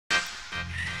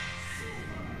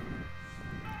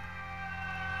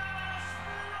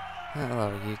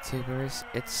Hello YouTubers,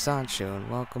 it's Sancho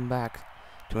and welcome back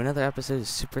to another episode of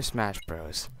Super Smash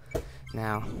Bros.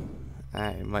 Now,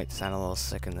 I might sound a little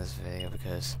sick in this video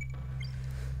because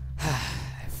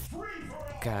I've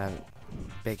got a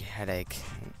big headache,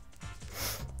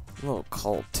 a little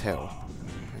cold too.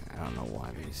 I don't know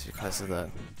why, maybe it's because of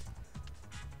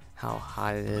how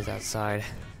hot it is outside.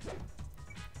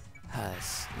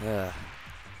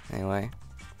 Anyway,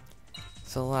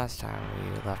 so last time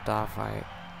we left off, I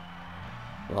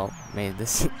made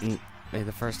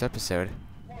the first episode,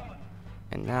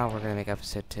 and now we're gonna make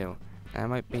episode 2. I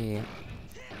might be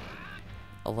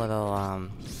a little,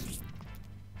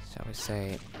 shall we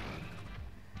say,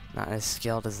 not as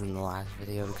skilled as in the last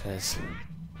video because,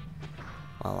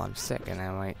 well, I'm sick and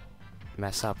I might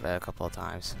mess up a couple of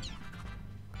times.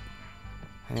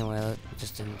 Anyway, let's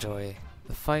just enjoy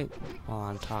the fight while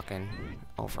I'm talking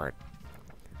over it.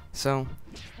 So,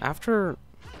 after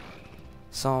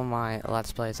some of my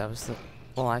Let's Plays, I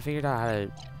figured out how to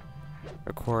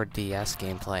record DS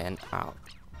gameplay, and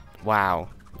wow,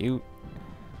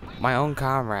 my own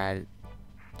comrade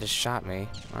just shot me.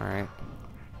 Alright.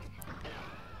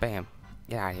 Bam.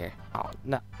 Get out of here. Oh,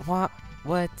 no. What?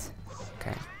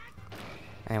 Okay.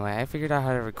 Anyway, I figured out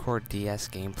how to record DS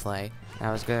gameplay. And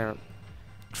I was gonna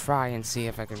try and see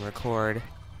if I can record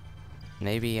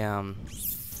maybe,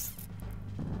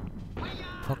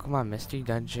 Pokemon Mystery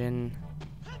Dungeon.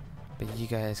 But you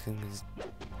guys can,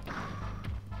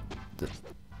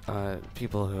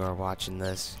 people who are watching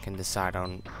this can decide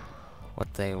on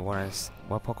what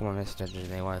Pokemon Mystery Dungeon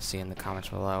they want to see in the comments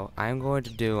below. I'm going to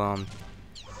do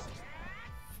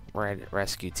Red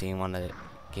Rescue Team on the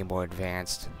Game Boy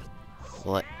Advanced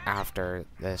after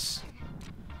this.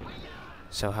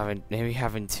 So maybe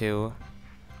having 2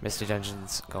 Mystery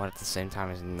Dungeons going at the same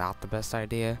time is not the best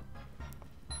idea.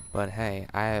 But hey,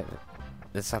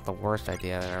 it's not the worst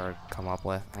idea I've ever come up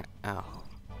with. Ow.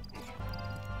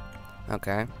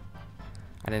 Okay.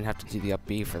 I didn't have to do the up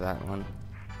B for that one.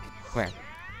 Where?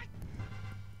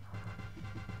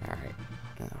 Alright.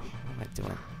 Oh, what am I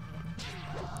doing?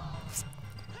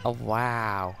 Oh,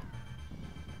 wow.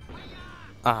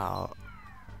 Oh.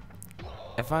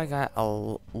 If I got a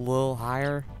little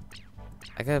higher,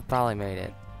 I could have probably made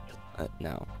it.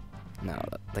 No. No,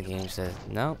 the game says,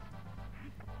 nope.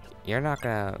 You're not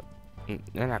gonna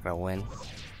win.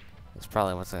 That's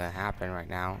probably what's gonna happen right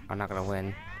now. I'm not gonna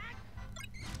win.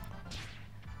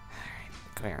 Alright,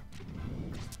 come here.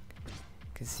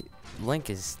 Cause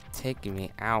Link is taking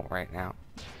me out right now.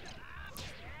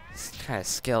 He's kinda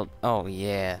skilled. Oh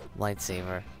yeah,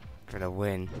 lightsaber for the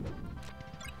win.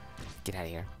 Get out of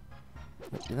here.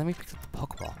 Let me pick up the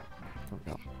Pokeball. There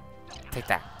we go. Take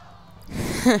that.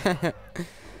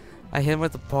 I hit him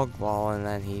with the Pokeball and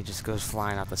then he just goes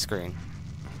flying off the screen.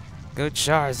 Go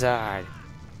Charizard!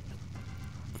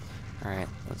 Alright,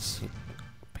 let's see.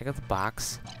 Pick up the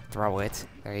box, throw it.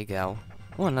 There you go.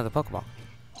 Oh, another Pokeball.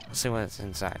 Let's see what's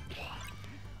inside.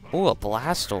 Oh, a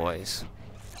Blastoise.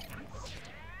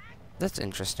 That's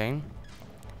interesting.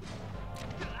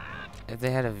 If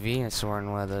they had a Venusaur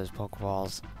in one of those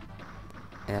Pokeballs,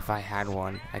 and if I had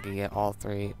one, I could get all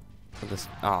 3 of this.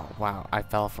 Oh, wow. I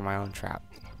fell for my own trap.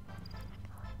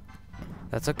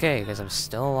 That's okay, because I'm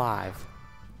still alive.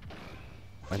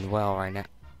 And well right now.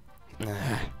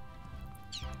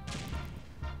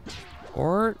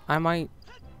 Or I might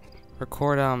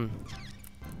record,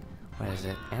 what is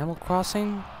it? Animal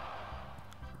Crossing?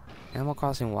 Animal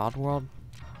Crossing Wild World?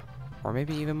 Or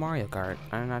maybe even Mario Kart.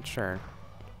 I'm not sure.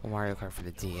 Well, Mario Kart for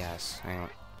the DS. Anyway,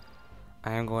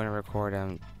 I am going to record,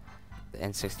 the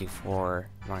N64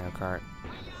 Mario Kart.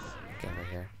 Get over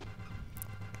here.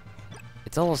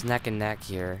 It's almost neck and neck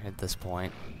here at this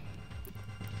point.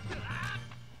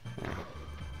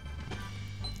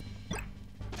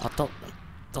 Oh,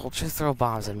 don't you throw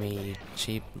bombs at me, you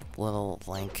cheap little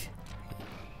Link.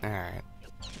 Alright.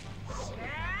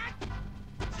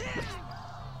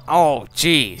 Oh,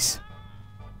 jeez.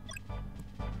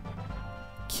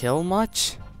 Kill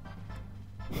much?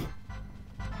 I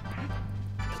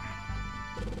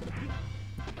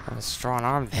have a strong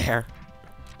arm there.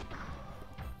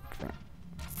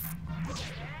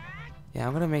 Yeah,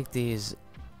 I'm gonna make these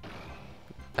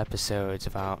episodes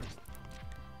about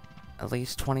at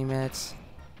least 20 minutes.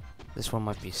 This one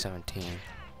might be 17.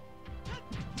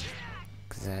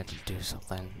 Because I had to do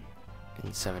something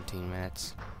in 17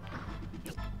 minutes.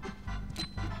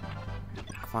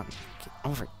 Come on, get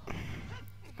over it.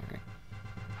 Alright.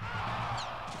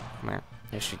 Come here.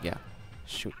 Yoshi, yeah.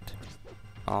 Shoot.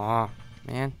 Aw,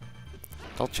 man.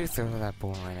 Don't you throw that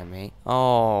boomerang at me.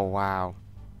 Oh, wow.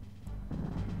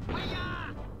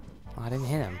 Oh, I didn't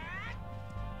hit him.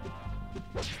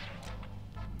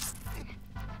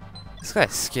 This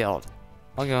guy's skilled.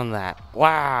 I'll give him that.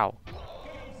 Wow!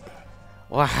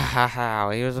 Wow,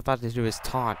 he was about to do his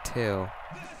taunt too.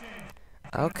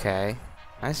 Okay,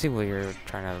 I see what you're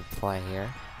trying to play here.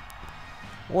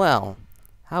 Well,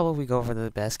 how about we go for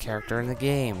the best character in the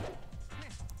game?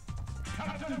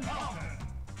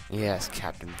 Yes,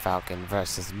 Captain Falcon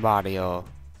versus Mario.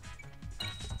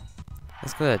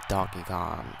 Let's go to Donkey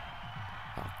Kong.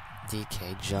 Oh,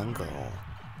 DK Jungle.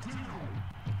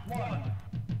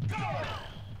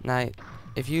 Now,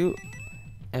 if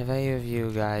any of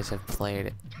you guys have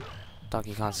played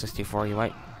Donkey Kong 64, you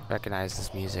might recognize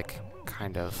this music,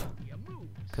 kind of,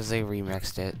 because they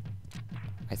remixed it,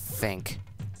 I think.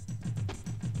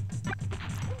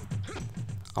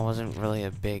 I wasn't really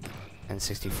a big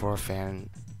N64 fan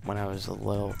when I was a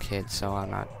little kid, so I'm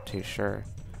not too sure.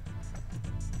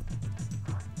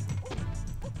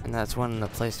 And that's when the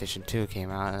PlayStation 2 came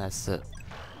out, and that's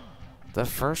the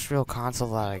first real console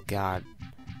that I got.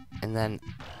 And then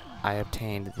I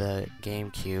obtained the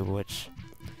GameCube, which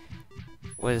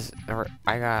was,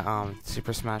 I got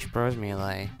Super Smash Bros.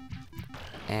 Melee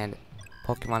and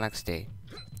Pokemon XD.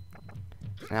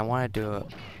 And I want to do a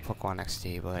Pokemon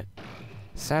XD, but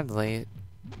sadly,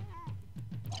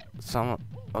 some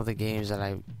of the games that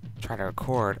I try to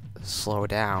record slow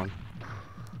down,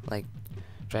 like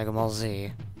Dragon Ball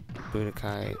Z,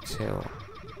 Budokai 2.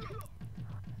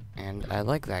 And I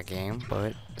like that game,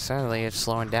 but sadly it's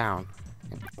slowing down.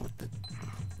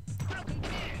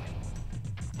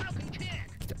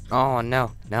 Oh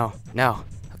no, no, no.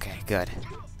 Okay, good.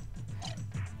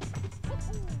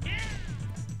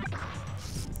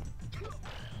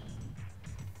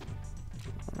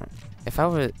 If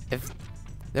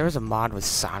there was a mod with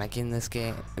Sonic in this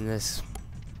game,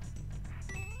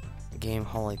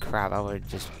 holy crap, I would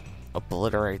just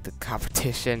obliterate the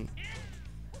competition.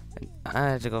 I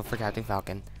had to go for Captain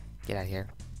Falcon. Get out of here.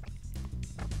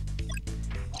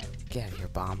 Get out of here,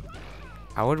 bomb.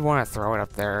 I would want to throw it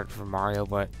up there for Mario,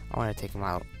 but I want to take him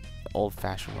out the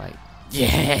old-fashioned way.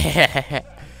 Yeah!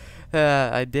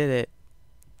 I did it.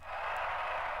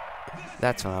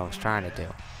 That's what I was trying to do.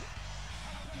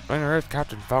 On Earth,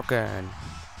 Captain Falcon.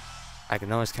 I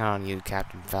can always count on you,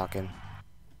 Captain Falcon.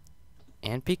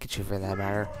 And Pikachu, for that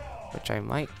matter. Which I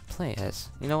might play as.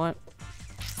 You know what?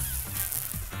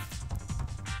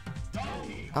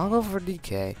 I'll go for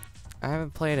DK. I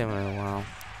haven't played him in a while.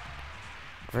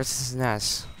 Versus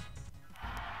Ness.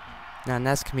 Now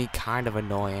Ness can be kind of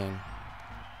annoying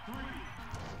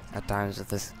at times with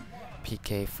this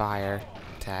PK fire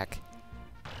attack.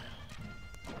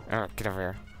 Oh, get over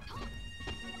here.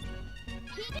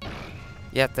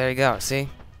 Yep, there you go. See?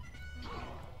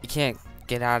 You can't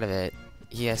get out of it.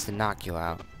 He has to knock you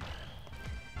out.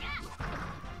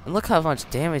 And look how much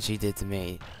damage he did to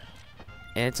me.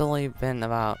 And it's only been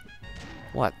about,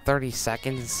 what, 30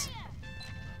 seconds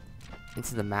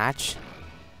into the match?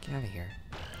 Get out of here.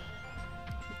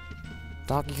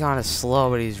 Donkey Kong is slow,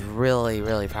 but he's really,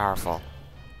 really powerful.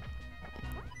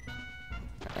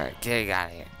 Alright, get out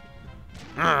of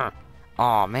here.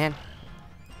 Aw, man.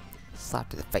 Slap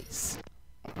to the face.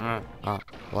 Oh,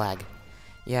 lag.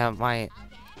 Yeah, my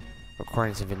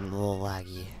recordings have been a little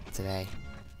laggy today.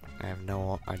 I have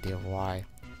no idea why.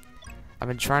 I've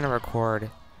been trying to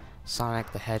record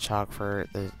Sonic the Hedgehog for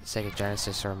the Sega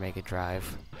Genesis or Mega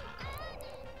Drive,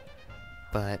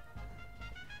 but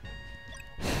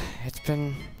it's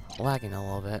been lagging a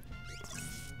little bit,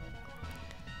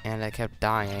 and I kept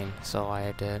dying, so I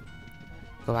had to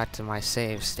go back to my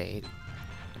save state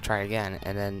and try again,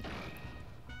 and then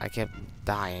I kept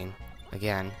dying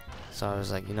again, so I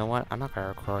was like, you know what, I'm not gonna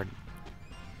record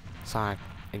Sonic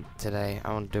today.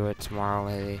 I won't do it tomorrow,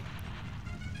 maybe.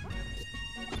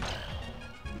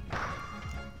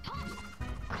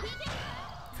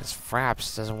 Because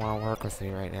Fraps doesn't want to work with me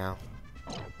right now.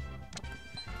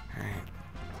 Alright.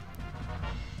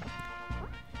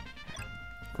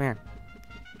 Come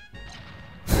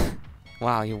here.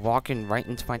 Wow, you're walking right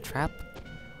into my trap?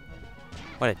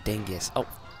 What a dingus. Oh.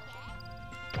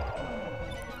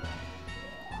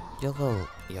 Yo-yo.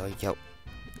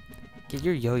 Get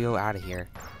your yo-yo out of here.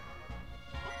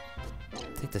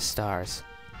 Take the stars.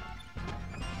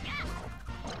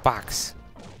 Box.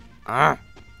 I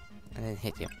didn't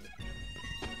hit you.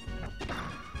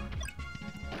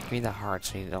 Give me the heart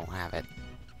so you don't have it.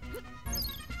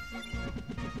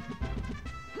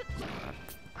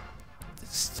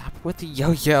 Stop with the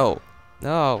yo-yo.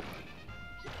 No.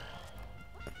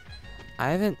 I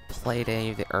haven't played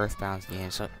any of the Earthbound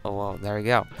games, so oh well, there we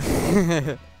go.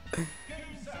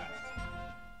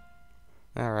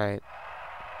 Alright.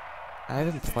 I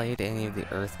haven't played any of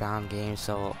the Earthbound games,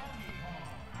 so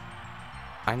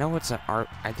I know it's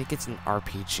I think it's an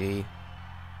RPG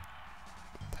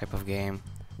type of game.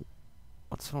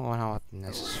 What's going on with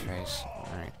Ness's face?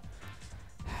 Alright.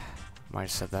 Might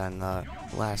have said that in the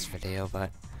last video,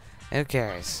 but who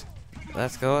cares?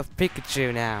 Let's go with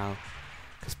Pikachu now.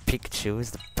 Because Pikachu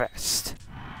is the best.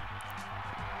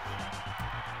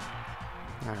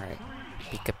 Alright.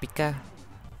 Pika Pika.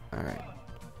 Alright.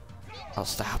 I'll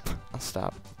stop.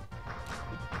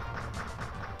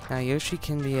 Now Yoshi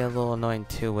can be a little annoying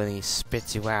too when he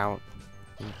spits you out.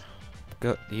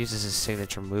 He uses his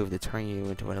signature move to turn you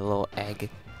into a little egg.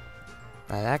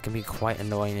 Now that can be quite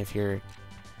annoying if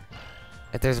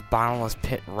there's a bottomless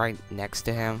pit right next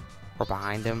to him or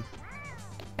behind him,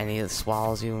 and he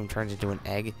swallows you and turns into an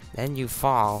egg. Then you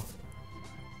fall.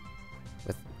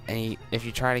 If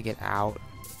you try to get out,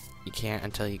 you can't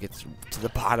until you get to the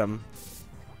bottom.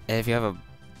 And if you have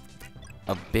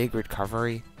a big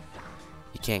recovery,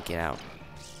 you can't get out.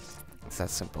 It's that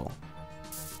simple.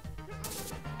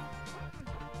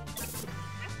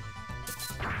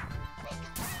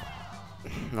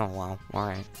 Oh wow,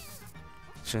 alright.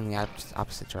 Shooting the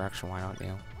opposite direction, why don't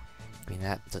you? I mean,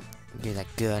 give that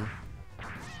gun.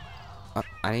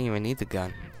 I didn't even need the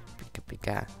gun. Pika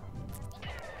Pika.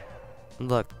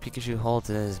 Look, Pikachu holds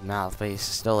it in his mouth, but he's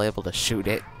still able to shoot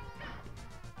it.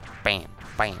 Bam,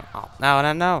 bam. Oh,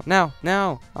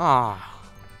 no. Oh.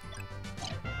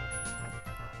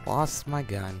 Lost my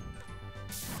gun.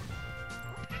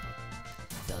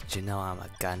 Don't you know I'm a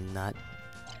gun nut,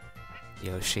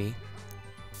 Yoshi?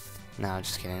 No, I'm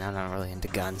just kidding. I'm not really into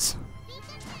guns.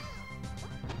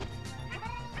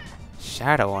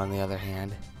 Shadow, on the other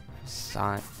hand,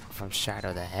 Sonic from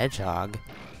Shadow the Hedgehog.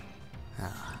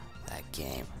 Ah, that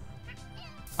game.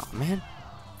 Oh man.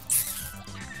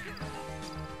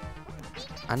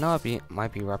 I know it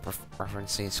might be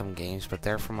referencing some games, but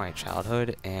they're from my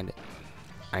childhood, and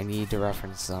I need to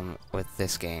reference them with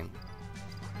this game.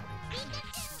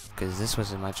 Because this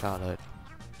was in my childhood.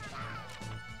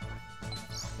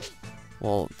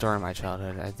 Well, during my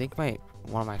childhood. I think one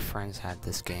of my friends had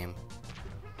this game.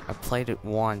 I played it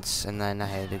once, and then I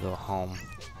had to go home.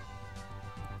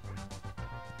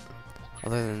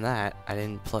 Other than that, I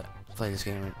didn't play this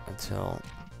game until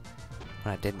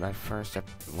when I did my first,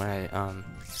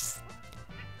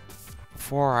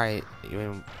 before I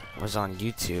even was on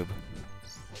YouTube,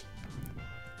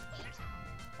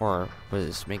 or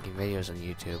was making videos on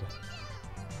YouTube.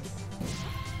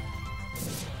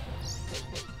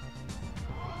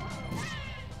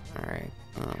 Alright,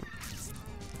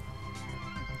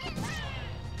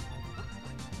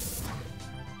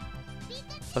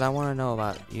 but I want to know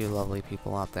about you lovely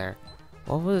people out there.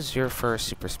 What was your first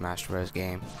Super Smash Bros.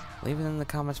 Game? Leave it in the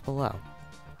comments below.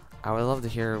 I would love to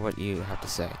hear what you have to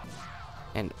say.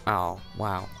 And, oh,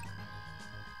 wow.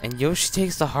 And Yoshi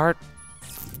takes the heart?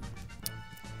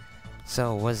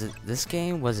 So, was it this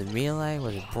game? Was it Melee?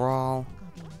 Was it Brawl?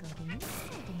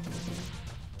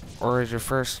 Or is your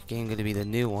first game going to be the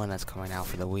new one that's coming out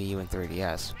for the Wii U and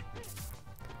 3DS?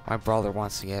 My brother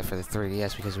wants to get it for the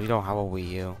 3DS because we don't have a Wii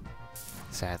U.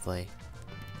 Sadly.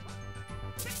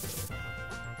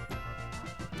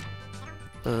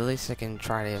 But at least I can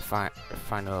try to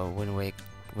find a Wind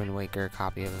Waker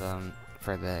copy of them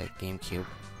for the GameCube.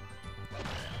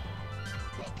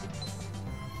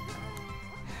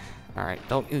 Alright,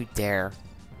 don't you dare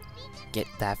get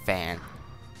that fan.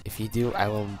 If you do, I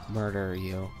will murder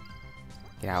you.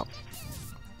 Get out.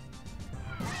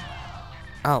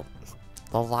 Oh,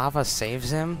 the lava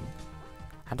saves him?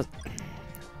 How does...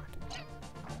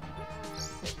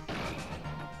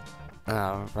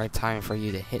 right time for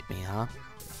you to hit me, huh?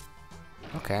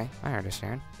 Okay, I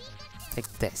understand. Take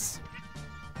this.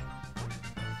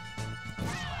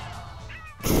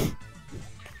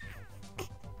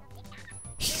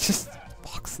 He just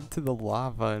walks into the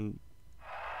lava and...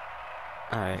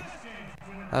 Alright.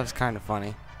 That was kind of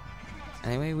funny.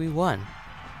 Anyway, we won.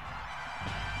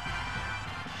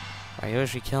 By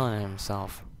Yoshi killing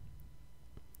himself.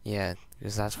 Yeah,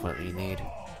 because that's what we need.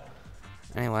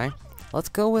 Anyway, let's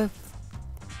go with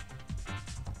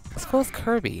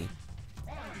Kirby.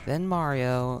 Then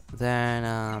Mario, then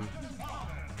how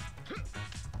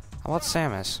about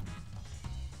Samus?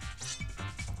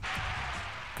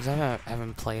 Because I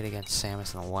haven't played against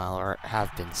Samus in a while, or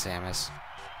have been Samus.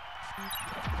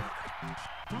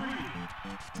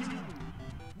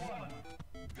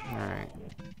 Alright.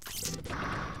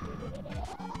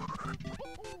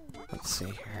 Let's see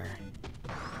here.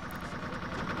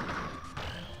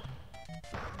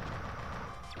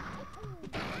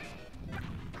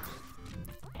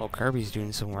 Well, Kirby's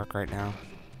doing some work right now.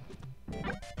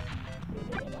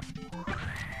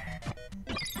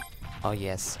 Oh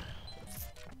yes.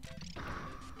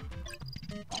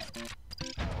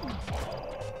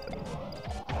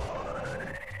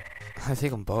 I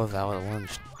take them both out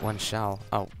with one shell.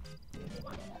 Oh.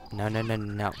 No, no, no,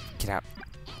 no. Get out.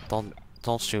 Don't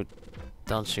shoot.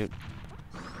 Don't shoot.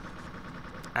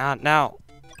 Ah, no.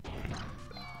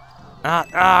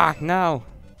 No.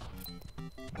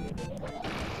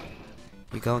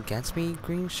 You go against me,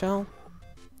 green shell?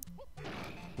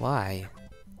 Why?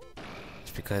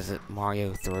 It's because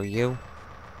Mario threw you?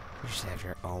 You should have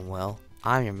your own will.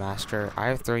 I'm your master.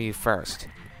 I threw you first.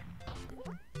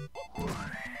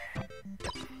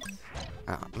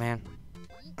 Oh, man.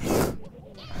 I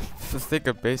think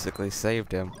I basically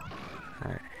saved him.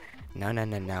 Alright. No, no,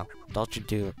 no, no. Don't you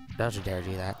dare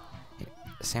do that. Hey,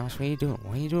 Samus, what are you doing?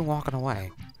 What are you doing walking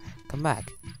away? Come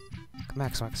back. Come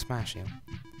back so I can smash you.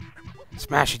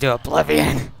 Smash you to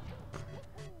oblivion!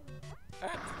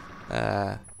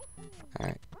 Alright.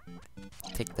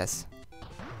 Take this.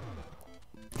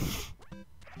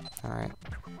 Alright.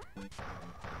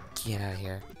 Get out of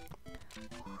here.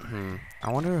 I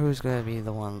wonder who's gonna be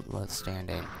the one left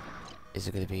standing. Is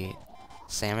it gonna be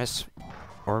Samus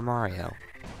or Mario?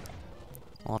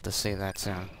 We'll have to see that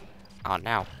soon. Oh,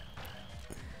 no.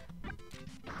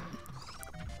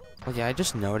 Oh, yeah, I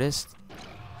just noticed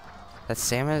that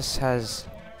Samus has...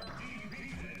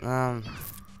 Oh,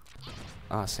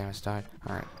 Samus died.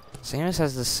 Alright. Samus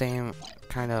has the same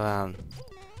kind of,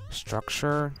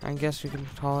 structure, I guess you can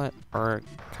call it. Or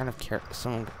kind of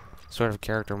some sort of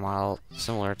character model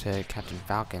similar to Captain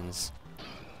Falcon's.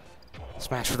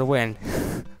 Smash for the win!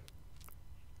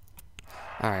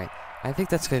 Alright. I think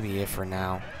that's gonna be it for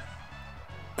now.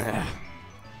 Alright,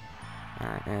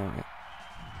 anyway.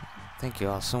 Thank you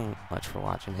all so much for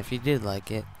watching. If you did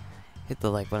like it, hit the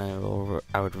like button.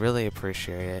 I would really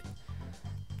appreciate it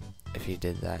if you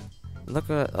did that. Look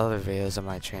at other videos on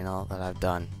my channel that I've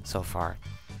done so far.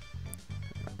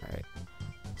 Alright.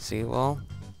 See you all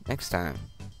next time.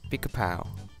 Be kapow.